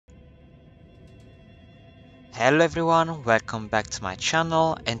Hello everyone, welcome back to my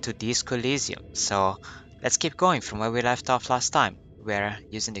channel and to Disco Elysium. So let's keep going from where we left off last time. We're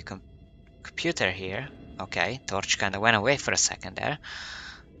using the computer here. Okay, torch kinda went away for a second there.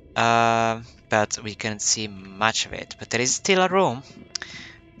 But we couldn't see much of it. But there is still a room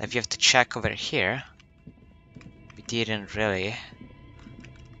that we have to check over here. We didn't really,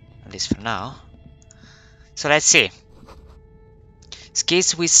 at least for now. So let's see.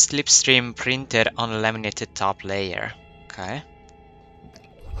 Skis with slipstream printed on a laminated top layer. Okay.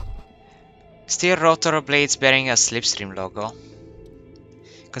 Steel rotor blades bearing a slipstream logo.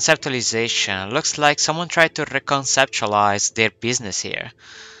 Conceptualization. Looks like someone tried to reconceptualize their business here.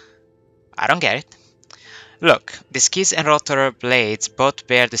 I don't get it. Look, the skis and rotor blades both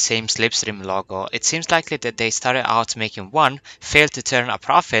bear the same slipstream logo. It seems likely that they started out making one, failed to turn a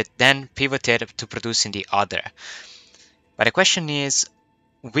profit, then pivoted to producing the other. But the question is,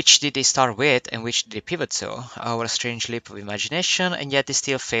 which did they start with and which did they pivot to? What a strange leap of imagination, and yet they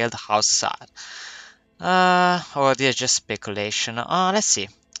still failed. How sad. Or they're just speculation. Let's see.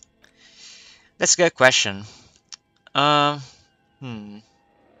 That's a good question. You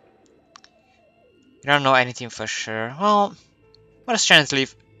don't know anything for sure. Well, what a strange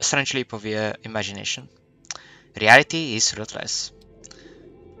leap of imagination. Reality is ruthless.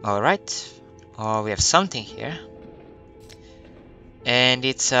 Alright. Oh, we have something here. And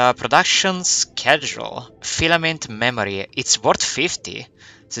it's a production schedule. Filament memory. It's worth 50.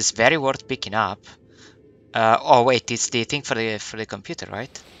 So it's very worth picking up. Oh wait, it's the thing for the computer,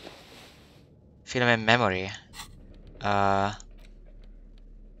 right? Filament memory.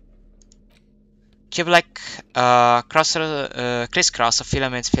 Cube-like crisscross of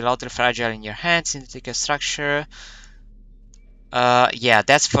filaments feel oddly fragile in your hands. Synthetic structure. Yeah,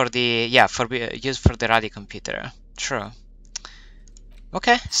 that's for the used for the radio computer. True.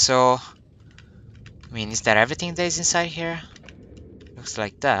 Okay, so I mean, is that everything that is inside here? Looks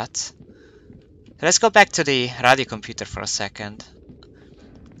like that. So let's go back to the radio computer for a second.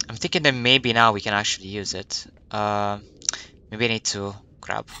 I'm thinking that maybe now we can actually use it. Maybe I need to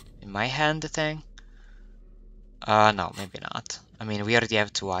grab in my hand the thing. No, maybe not. I mean, we already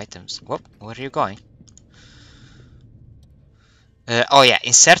have 2 items. Whoop, where are you going? Oh yeah,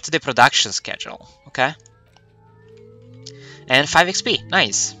 insert the production schedule. Okay. And 5 XP,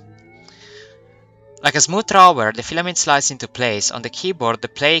 nice. Like a smooth roller, the filament slides into place. On the keyboard, the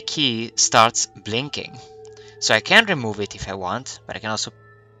play key starts blinking. So I can remove it if I want, but I can also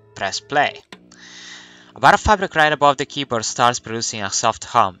press play. A bar of fabric right above the keyboard starts producing a soft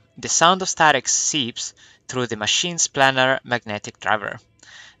hum. The sound of static seeps through the machine's planar magnetic driver.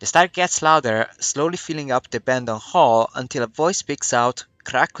 The static gets louder, slowly filling up the bend on hall until a voice speaks out,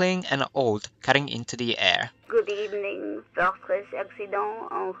 crackling and old, cutting into the air. Good evening, Fortress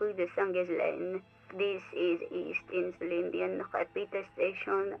accident en rue de Saint-Ghislaine. This is East Insulindian repeater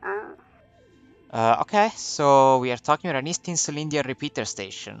station. Okay, so we are talking about an East Insulindian repeater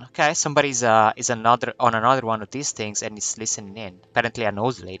station. Okay, somebody is another one of these things and is listening in. Apparently an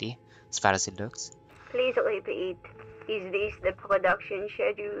old lady, as far as it looks. Please repeat. Is this the production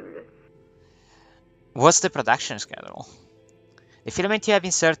schedule? What's the production schedule? The filament you have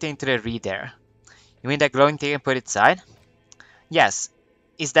inserted into the reader. You mean that glowing thing and put it inside? Yes.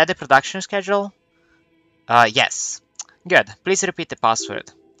 Is that the production schedule? Yes. Good. Please repeat the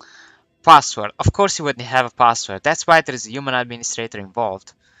password. Password. Of course you wouldn't have a password. That's why there is a human administrator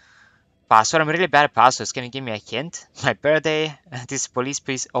involved. Password. I'm really bad at passwords. Can you give me a hint? My birthday? This police,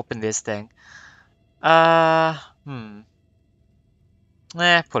 please open this thing.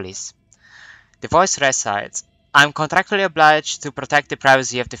 Police. The voice recites. I'm contractually obliged to protect the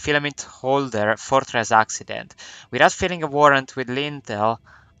privacy of the filament holder Fortress accident. Without filling a warrant with Lintel,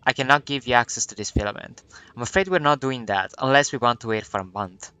 I cannot give you access to this filament. I'm afraid we're not doing that, unless we want to wait for a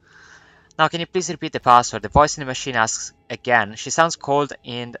month. Now, can you please repeat the password? The voice in the machine asks again. She sounds cold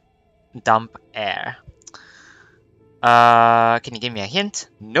in damp air. Can you give me a hint?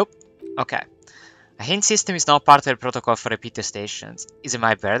 Nope. Okay. A hint system is not part of the protocol for repeater stations. Is it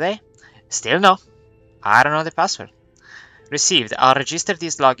my birthday? Still no. I don't know the password. Received. I'll register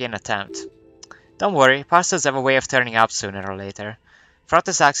this login attempt. Don't worry, parcels have a way of turning up sooner or later.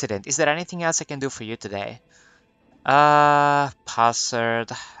 Fortress accident. Is there anything else I can do for you today?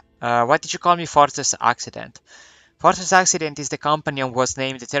 Password. Why did you call me Fortress accident? Fortress accident is the company on whose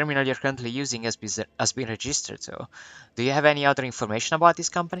name the terminal you're currently using has been registered to. Do you have any other information about this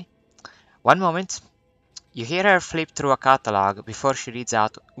company? One moment. You hear her flip through a catalog before she reads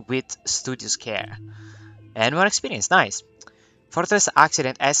out with studious care. And more experience, nice. Fortress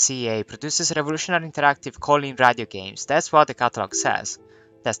Accident SCA produces revolutionary interactive call-in radio games. That's what the catalog says.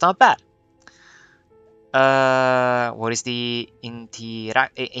 That's not bad. What is the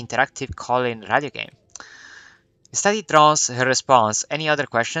interactive call-in radio game? The study draws her response. Any other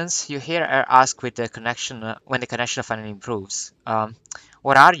questions? You hear her ask with the connection when the connection finally improves.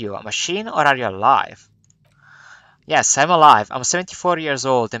 What are you, a machine or are you alive? Yes, I'm alive. I'm 74 years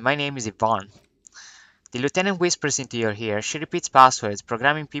old and my name is Yvonne. The lieutenant whispers into your ear. She repeats passwords.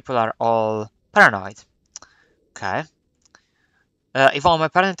 Programming people are all paranoid. Okay. Yvonne, my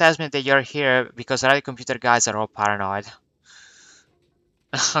parent tells me that you're here because radio computer guys are all paranoid.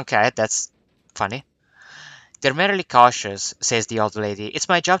 Okay, that's funny. They're merely cautious, says the old lady. It's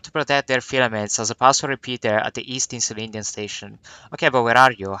my job to protect their filaments as a password repeater at the East Tinsel Indian station. Okay, but where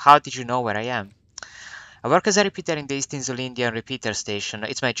are you? How did you know where I am? I work as a repeater in the East Tinsel Indian repeater station.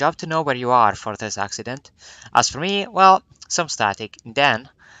 It's my job to know where you are for this accident. As for me, well, some static. Then,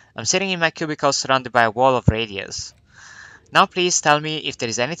 I'm sitting in my cubicle surrounded by a wall of radios. Now please tell me if there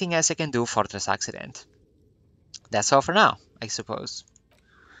is anything else I can do for this accident. That's all for now, I suppose.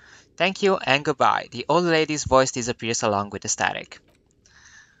 Thank you and goodbye. The old lady's voice disappears along with the static.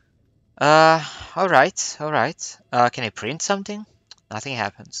 Alright. Can I print something? Nothing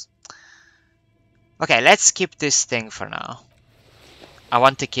happens. Okay, let's keep this thing for now. I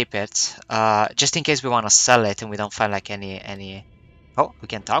want to keep it, just in case we want to sell it and we don't find like any... Oh, we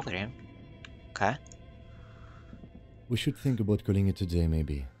can talk with him. Okay. We should think about calling it a day,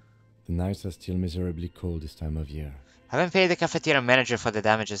 maybe. The nights are still miserably cold this time of year. Haven't paid the cafeteria manager for the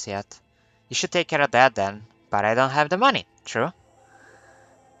damages yet. You should take care of that then. But I don't have the money. True.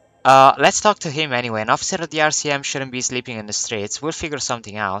 Let's talk to him anyway. An officer of the RCM shouldn't be sleeping in the streets. We'll figure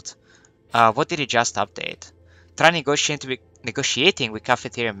something out. What did he just update? Try negotiating with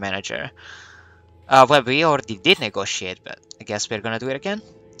cafeteria manager. Well, we already did negotiate, but I guess we're gonna do it again.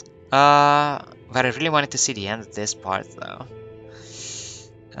 But I really wanted to see the end of this part, though.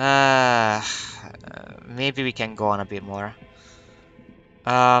 Maybe we can go on a bit more.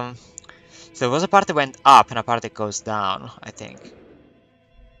 So there was a part that went up and a part that goes down, I think.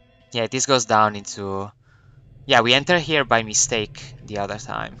 Yeah, this goes down into... Yeah, we entered here by mistake the other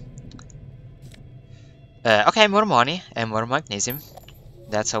time. Okay, more money and more magnesium.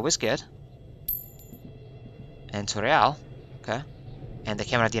 That's always good. And Tutorial. Okay. And the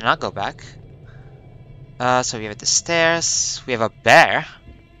camera did not go back. So we have the stairs. We have a bear.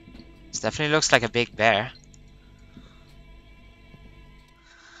 This definitely looks like a big bear.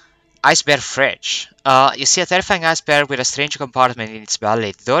 Ice bear fridge. You see a terrifying ice bear with a strange compartment in its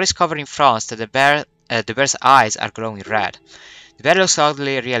belly. The door is covered in frost and the bear's eyes are glowing red. The bear looks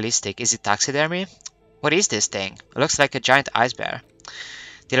oddly realistic. Is it taxidermy? What is this thing? It looks like a giant ice bear.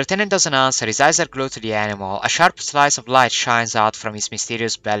 The lieutenant doesn't answer. His eyes are glued to the animal. A sharp slice of light shines out from his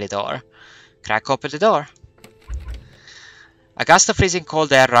mysterious belly door. Crack open the door. A gust of freezing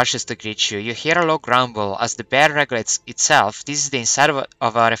cold air rushes to greet you. You hear a low grumble as the bear regulates itself. This is the inside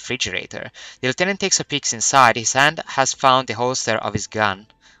of a refrigerator. The lieutenant takes a peek inside. His hand has found the holster of his gun.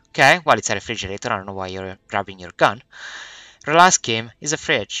 Okay, well, it's a refrigerator. I don't know why you're grabbing your gun. Relax, Kim. It's a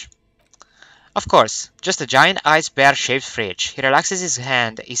fridge. Of course, just a giant ice bear-shaped fridge. He relaxes his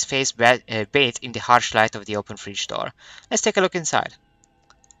hand, his face bathed in the harsh light of the open fridge door. Let's take a look inside.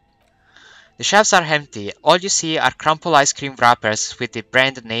 The shelves are empty. All you see are crumpled ice cream wrappers with the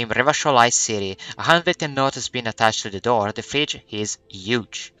brand name Revachol Ice City. A handwritten note has been attached to the door. The fridge is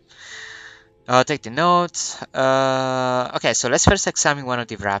huge. Take the note. Okay, so let's first examine one of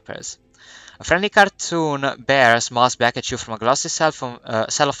the wrappers. A friendly cartoon bear smiles back at you from a glossy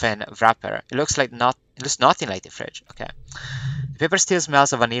cellophane wrapper. It looks nothing like the fridge. Okay. The paper still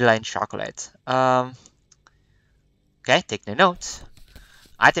smells of vanilla and chocolate. Okay, take the note.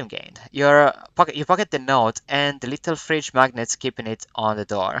 Item gained. You pocket the note and the little fridge magnets keeping it on the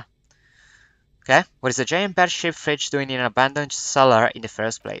door. Okay, what is a giant bear-shaped fridge doing in an abandoned cellar in the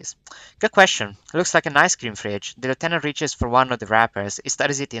first place? Good question. It looks like an ice cream fridge. The lieutenant reaches for one of the wrappers. He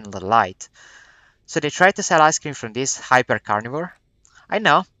studies it in the light. So they try to sell ice cream from this hyper-carnivore? I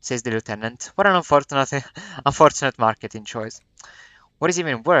know, says the lieutenant. What an unfortunate marketing choice. What is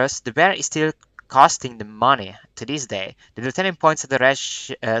even worse, the bear is still costing the money to this day. The lieutenant points at the red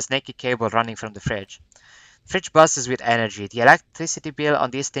snaky cable running from the fridge. The fridge buzzes with energy. The electricity bill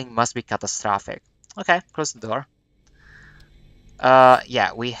on this thing must be catastrophic. Okay, close the door.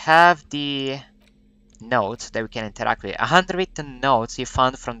 Yeah, we have the note that we can interact with. 100 written notes you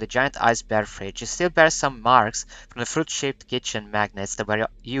found from the giant ice bear fridge. It still bears some marks from the fruit-shaped kitchen magnets that were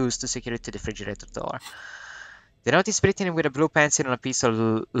used to secure it to the refrigerator door. The note is written with a blue pencil on a piece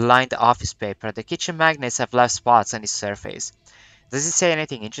of lined office paper. The kitchen magnets have left spots on its surface. Does it say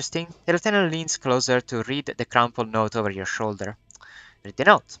anything interesting? The lieutenant leans closer to read the crumpled note over your shoulder. Read the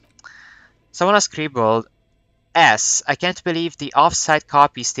note. Someone has scribbled, S. I can't believe the off-site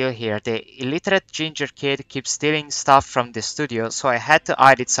copy is still here. The illiterate ginger kid keeps stealing stuff from the studio, so I had to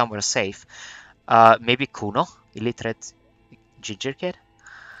hide it somewhere safe. Maybe Kuno? Illiterate ginger kid?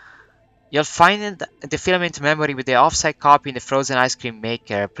 You'll find the filament memory with the off-site copy in the frozen ice cream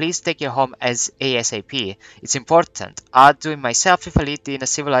maker. Please take it home as ASAP. It's important. I'll do it myself if I live in a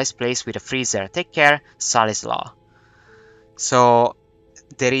civilized place with a freezer. Take care, Sally's Law. So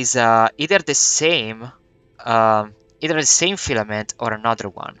there is either the same filament or another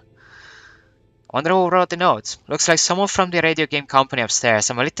one. I wonder who wrote the notes. Looks like someone from the radio game company upstairs.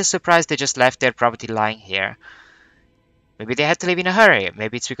 I'm a little surprised they just left their property lying here. Maybe they had to leave in a hurry.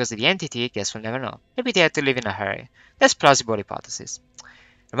 Maybe it's because of the entity. Guess we'll never know. Maybe they had to leave in a hurry. That's plausible hypothesis.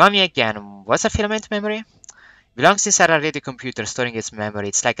 Remind me again, what's a filament memory? It belongs inside a radio computer storing its memory.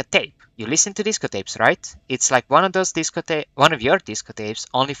 It's like a tape. You listen to disco tapes, right? It's like one of your disco tapes,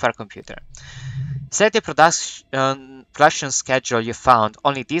 only for a computer. It's like the production schedule you found,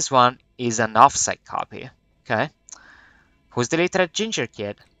 only this one is an offsite copy. Okay. Who's the literate ginger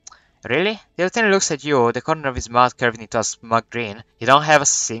kid? Really? The lieutenant looks at you, the corner of his mouth curved into a smug grin. You don't have a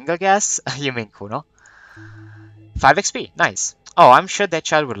single guess? You mean Kuno? 5 XP, nice. Oh, I'm sure that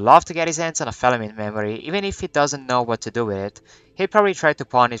child would love to get his hands on a filament memory, even if he doesn't know what to do with it. He'll probably try to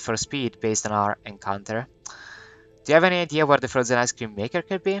pawn it for speed based on our encounter. Do you have any idea where the frozen ice cream maker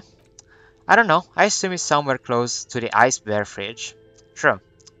could be? I don't know. I assume it's somewhere close to the ice bear fridge. Sure.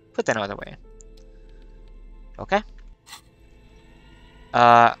 Put that out away. Okay.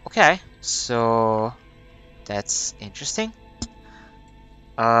 Okay. So that's interesting.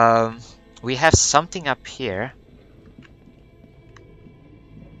 We have something up here.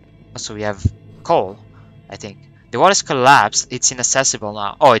 So we have coal, I think. The wall is collapsed. It's inaccessible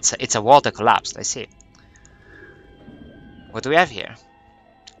now. Oh, it's a wall that collapsed. I see. What do we have here?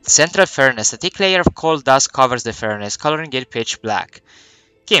 Central furnace. A thick layer of coal dust covers the furnace, coloring it pitch black.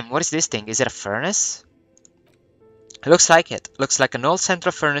 Kim, what is this thing? Is it a furnace? It looks like it. Looks like an old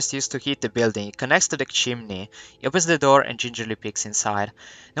central furnace used to heat the building. It connects to the chimney. He opens the door and gingerly peeks inside.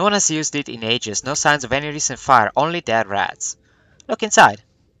 No one has used it in ages. No signs of any recent fire. Only dead rats. Look inside.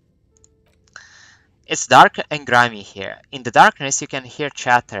 It's dark and grimy here. In the darkness you can hear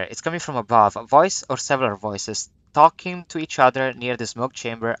chatter. It's coming from above. A voice or several voices talking to each other near the smoke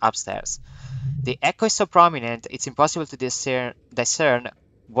chamber upstairs. The echo is so prominent it's impossible to discern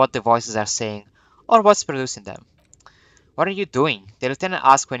what the voices are saying or what's producing them. What are you doing? The lieutenant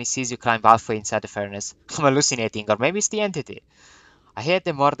asks when he sees you climb halfway inside the furnace. I'm hallucinating, or maybe it's the entity. I hear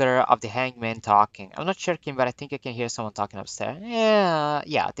the murderer of the hangman talking. I'm not sure, Kim, but I think I can hear someone talking upstairs.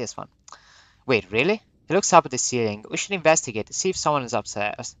 Yeah, this one. Wait, really? He looks up at the ceiling. We should investigate, see if someone is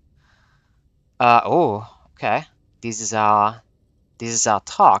upstairs. Oh, okay. This is a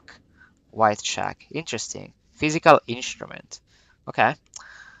talk. White shack. Interesting. Physical instrument. Okay.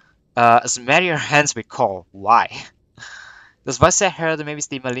 Smear your hands with coal. Why? Those voices I heard, maybe it's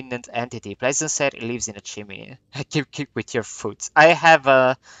the malignant entity. Pleasant said it lives in a chimney. Keep with your foot. I have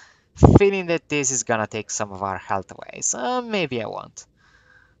a feeling that this is gonna take some of our health away, so maybe I won't.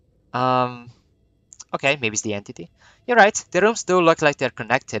 Okay, maybe it's the entity. You're right, the rooms do look like they're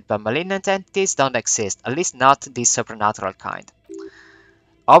connected, but malignant entities don't exist, at least not the supernatural kind.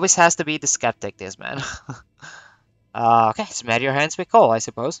 Always has to be the skeptic, this man. Okay, smear your hands with coal, I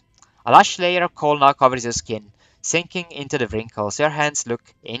suppose. A lush layer of coal now covers your skin, sinking into the wrinkles. Your hands look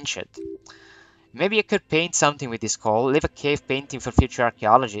ancient. Maybe you could paint something with this coal, leave a cave painting for future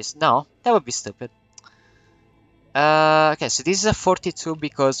archaeologists. No, that would be stupid. Okay, so this is a 42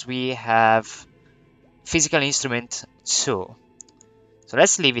 because we have physical instrument 2. So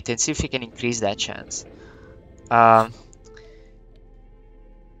let's leave it and see if we can increase that chance.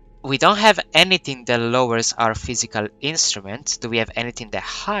 We don't have anything that lowers our physical instrument. Do we have anything that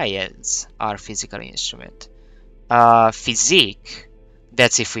highens our physical instrument? Physique.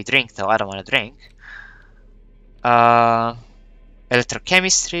 That's if we drink, though. I don't want to drink.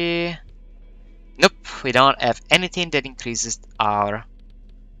 Electrochemistry. Nope, we don't have anything that increases our...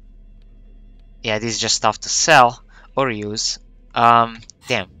 Yeah, this is just stuff to sell or use.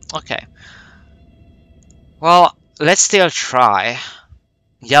 Damn, okay. Well, let's still try.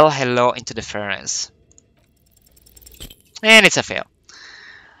 Yell hello into the furnace. And it's a fail.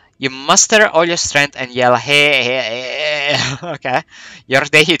 You muster all your strength and yell hey, hey, hey. Okay. You're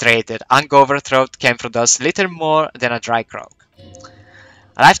dehydrated. Hungover throat can produce little more than a dry croak.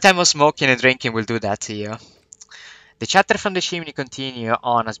 A lifetime of smoking and drinking will do that to you. The chatter from the chimney continued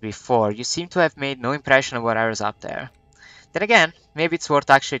on as before. You seem to have made no impression on whatever's up there. Then again, maybe it's worth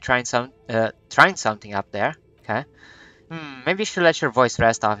actually trying something up there. Okay. Maybe you should let your voice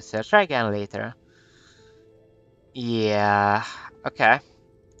rest, officer. Try again later. Yeah, okay.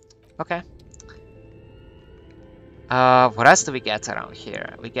 Okay. What else do we get around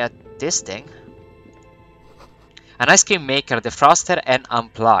here? We get this thing. An ice cream maker, defroster, and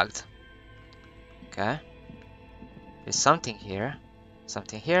unplugged. Okay. There's something here.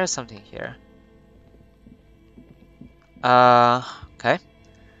 Something here, something here. Okay.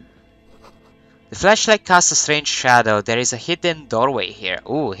 The flashlight casts a strange shadow. There is a hidden doorway here.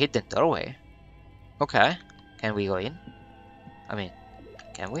 Ooh, hidden doorway. Okay. Can we go in? I mean,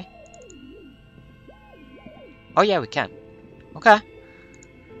 can we? Oh yeah, we can. Okay.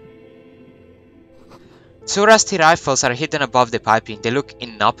 Two rusty rifles are hidden above the piping. They look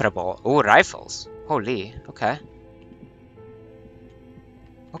inoperable. Ooh, rifles. Holy. Okay.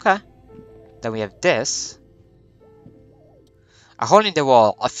 Okay. Then we have this. A hole in the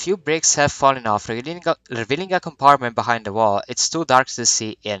wall. A few bricks have fallen off, revealing a compartment behind the wall. It's too dark to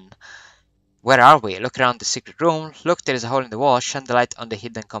see in. Where are we? Look around the secret room. Look, there is a hole in the wall. Shine the light on the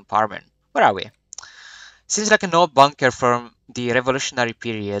hidden compartment. Where are we? Seems like an old bunker from the Revolutionary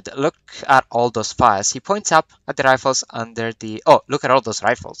period. Look at all those files. He points up at the rifles under the... Oh, look at all those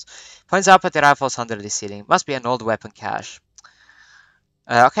rifles. Points up at the rifles under the ceiling. Must be an old weapon cache.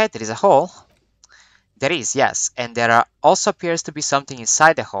 Okay, there is a hole. There is, yes. And there also appears to be something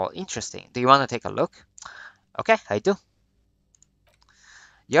inside the hole. Interesting. Do you want to take a look? Okay, I do.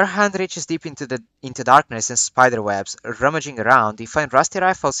 Your hand reaches deep into darkness and spider webs. Rummaging around, you find rusty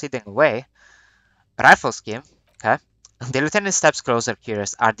rifles hidden away. Rifle scheme. Okay. The lieutenant steps closer,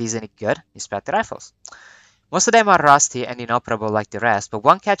 curious. Are these any good? Inspect the rifles. Most of them are rusty and inoperable like the rest, but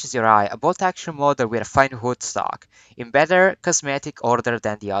one catches your eye. A bolt-action model with a fine hood stock, in better cosmetic order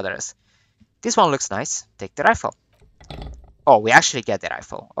than the others. This one looks nice. Take the rifle. Oh, we actually get the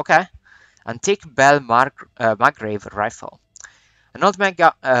rifle. Okay. Antique Bell Margrave rifle. An old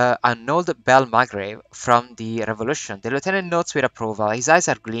Bell Margrave from the Revolution. The lieutenant notes with approval. His eyes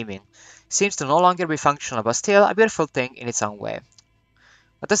are gleaming. Seems to no longer be functional, but still a beautiful thing in its own way.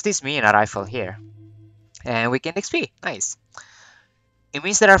 What does this mean, a rifle here? And we gain XP. Nice. It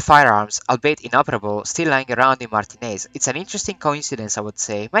means there are firearms, albeit inoperable, still lying around in Martinez. It's an interesting coincidence, I would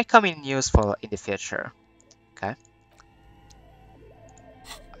say. Might come in useful in the future. Okay.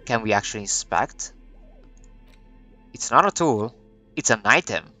 Can we actually inspect? It's not a tool. It's an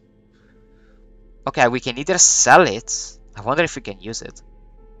item. Okay, we can either sell it. I wonder if we can use it.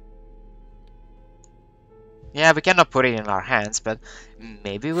 Yeah, we cannot put it in our hands, but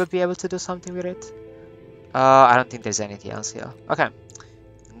maybe we'll be able to do something with it. I don't think there's anything else here. Okay.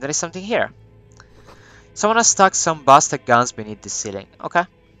 There is something here. Someone has stuck some busted guns beneath the ceiling. Okay.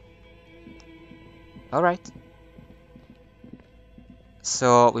 Alright.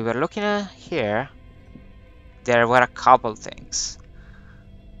 So we were looking at here. There were a couple things.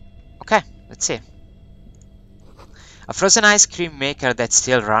 Okay, let's see. A frozen ice cream maker that's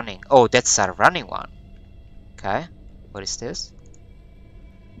still running. Oh, that's a running one. Okay. What is this?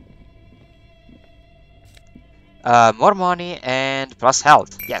 More money and plus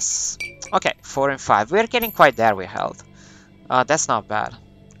health. Yes. Okay, 4 and 5. We're getting quite there with health. That's not bad.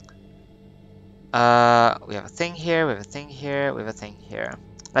 We have a thing here, we have a thing here, we have a thing here.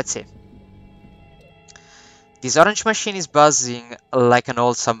 Let's see. This orange machine is buzzing like an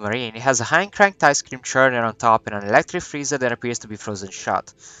old submarine. It has a hand-cranked ice cream churner on top and an electric freezer that appears to be frozen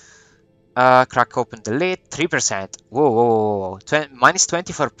shut. Crack open the lid. 3%. Whoa, whoa, whoa. Minus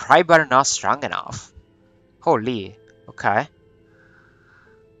 20 for pry bar not strong enough. Holy. Okay.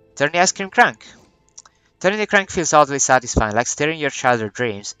 Turn the ice cream crank. Turning the crank feels oddly satisfying, like steering your childhood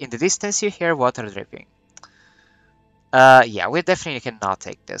dreams. In the distance you hear water dripping. Yeah, we definitely cannot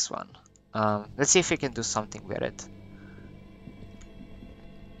take this one. Let's see if we can do something with it.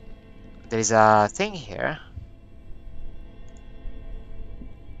 There is a thing here.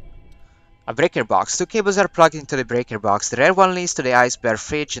 A breaker box. 2 cables are plugged into the breaker box. The red one leads to the ice bear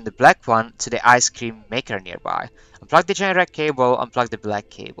fridge and the black one to the ice cream maker nearby. Unplug the giant red cable, unplug the black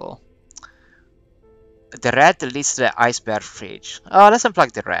cable. The red leads to the ice bear fridge. Oh, let's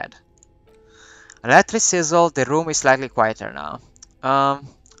unplug the red. An electric sizzle. The room is slightly quieter now.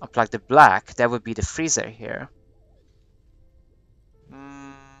 Unplug the black. That would be the freezer here.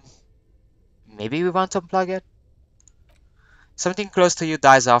 Maybe we want to unplug it? Something close to you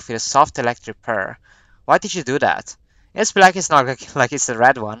dies off with a soft electric purr. Why did you do that? It's black, it's not like it's the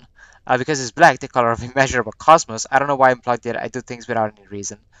red one. Because it's black, the color of immeasurable cosmos. I don't know why I unplugged it. I do things without any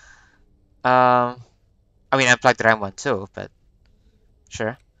reason. I mean, I unplugged the red one too, but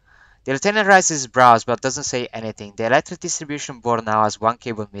sure. The lieutenant raises his brows but doesn't say anything. The electric distribution board now has 1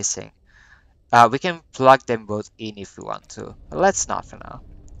 cable missing. We can plug them both in if we want to, but let's not for now.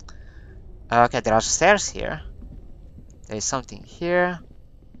 Okay, there are stairs here. There's something here.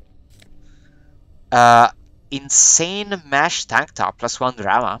 Insane mesh tank top +1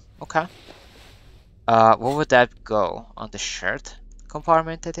 drama. Okay. What would that go on the shirt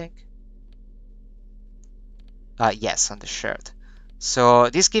compartment, I think? Yes, on the shirt. So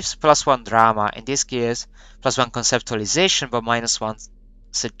this gives +1 drama, and this gives +1 conceptualization, but -1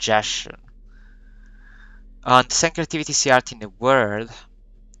 suggestion. On the same creativity CRT in the world,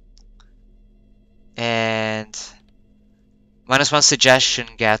 and -1 suggestion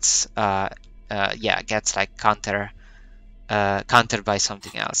gets gets like countered by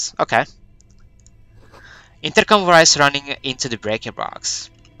something else. Okay. Intercom wires running into the breaker box.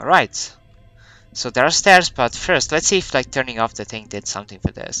 Alright. So there are stairs, but first let's see if like turning off the thing did something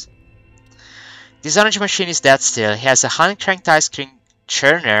for this. This orange machine is dead still. It has a hand-cranked ice cream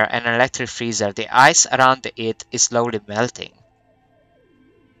churner and an electric freezer. The ice around it is slowly melting.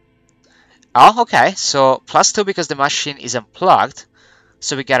 Oh, okay. So +2 because the machine is unplugged.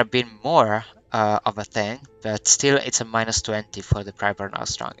 So we got a bit more of a thing, but still it's a -20 for the pry bar not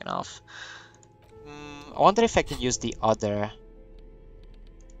strong enough. I wonder if I can use the other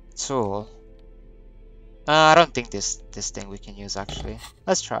tool. I don't think this thing we can use actually.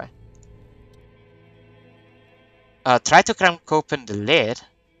 Let's try. Try to crank open the lid.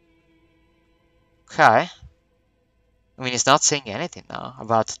 Okay. I mean, it's not saying anything now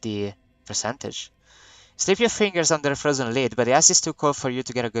about the percentage. Slip your fingers under a frozen lid, but the ice is too cold for you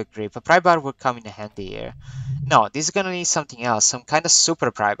to get a good grip. A pry bar would come in handy here. No, this is gonna need something else, some kind of super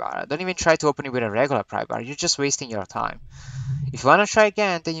pry bar. Don't even try to open it with a regular pry bar, you're just wasting your time. If you wanna try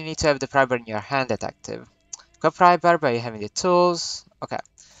again, then you need to have the pry bar in your hand detective. Got pry bar by having the tools. Okay,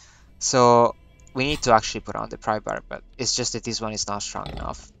 so we need to actually put on the pry bar, but it's just that this one is not strong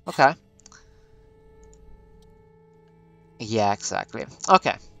enough. Okay. Yeah, exactly.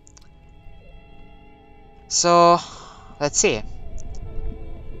 Okay. So, let's see.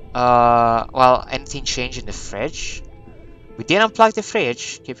 Well, anything change in the fridge? We did unplug the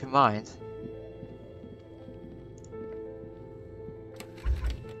fridge, keep in mind.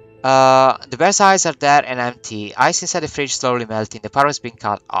 The bear's eyes are dead and empty. Ice inside the fridge slowly melting. The power has been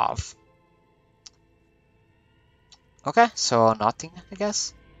cut off. Okay, so nothing, I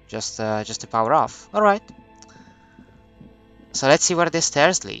guess. Just the power off. Alright. So let's see where the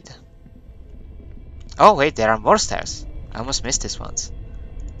stairs lead. Oh wait, there are more stairs. I almost missed this ones.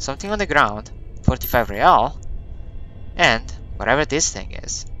 Something on the ground, 45 real, and whatever this thing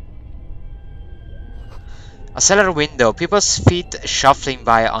is. A cellar window, people's feet shuffling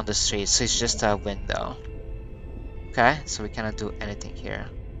by on the street, so it's just a window. Okay, so we cannot do anything here.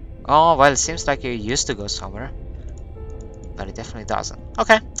 Oh, well, it seems like it used to go somewhere, but it definitely doesn't.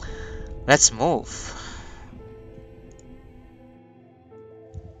 Okay, let's move.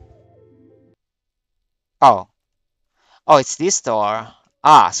 Oh. Oh, it's this door.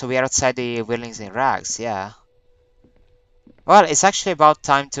 Ah, so we are outside the Whirlings in Rags, yeah. Well, it's actually about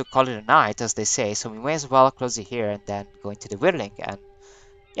time to call it a night, as they say, so we may as well close it here and then go into the Whirling and,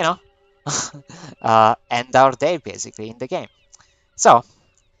 you know, end our day, basically, in the game. So,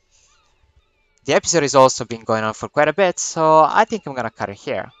 the episode has also been going on for quite a bit, so I think I'm gonna cut it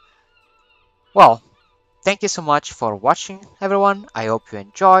here. Well, thank you so much for watching, everyone. I hope you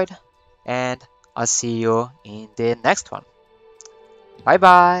enjoyed, and I'll see you in the next one. Bye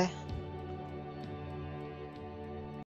bye!